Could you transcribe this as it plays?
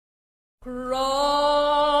Crawfish,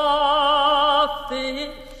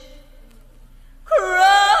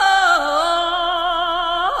 crawfish,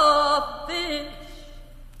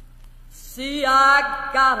 see I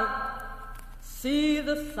got 'em, see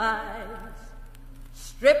the size,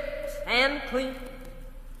 stripped and clean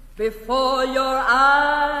before your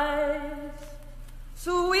eyes.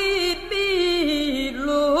 Sweet meat,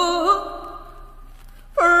 look,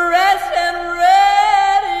 fresh and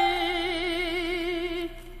ready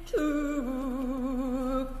to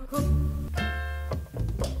cook.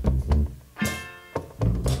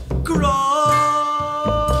 Crawfish,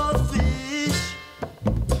 crawfish.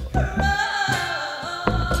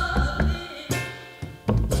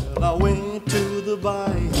 well, I went to the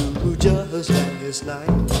bayou just last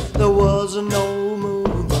night. There was no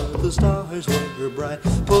moon, but the stars were bright.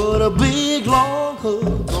 Put a big long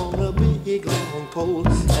hook on a big long pole,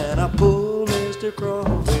 and I pulled Mr.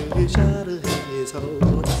 Crawfish out of his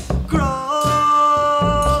hole. Crawfish,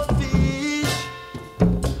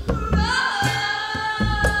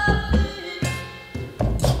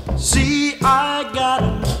 see I got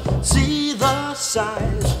 'em, see the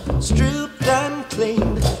size, stripped and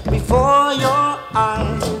cleaned before your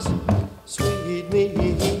eyes. Sweet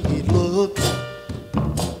meat, look,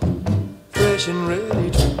 fresh and ready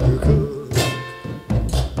to cook.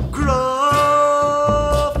 Crawfish,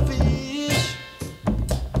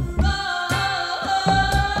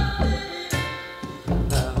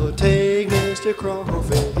 now take Mr.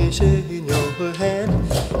 Crawfish in your hand.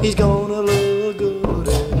 He's gonna look good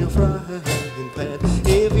in your frying pan.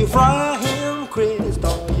 If you fry him crisp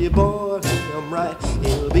or you boil him right,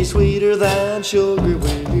 he'll be sweeter than sugar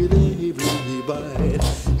with every bite.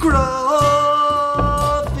 Crawfish,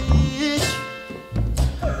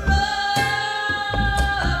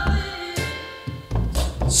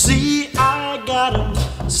 see I got 'em,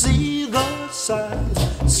 see the size,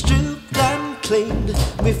 stripped and cleaned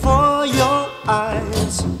before your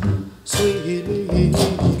eyes. Sweet meat,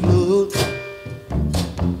 look,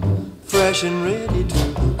 fresh and ready to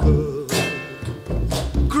cook.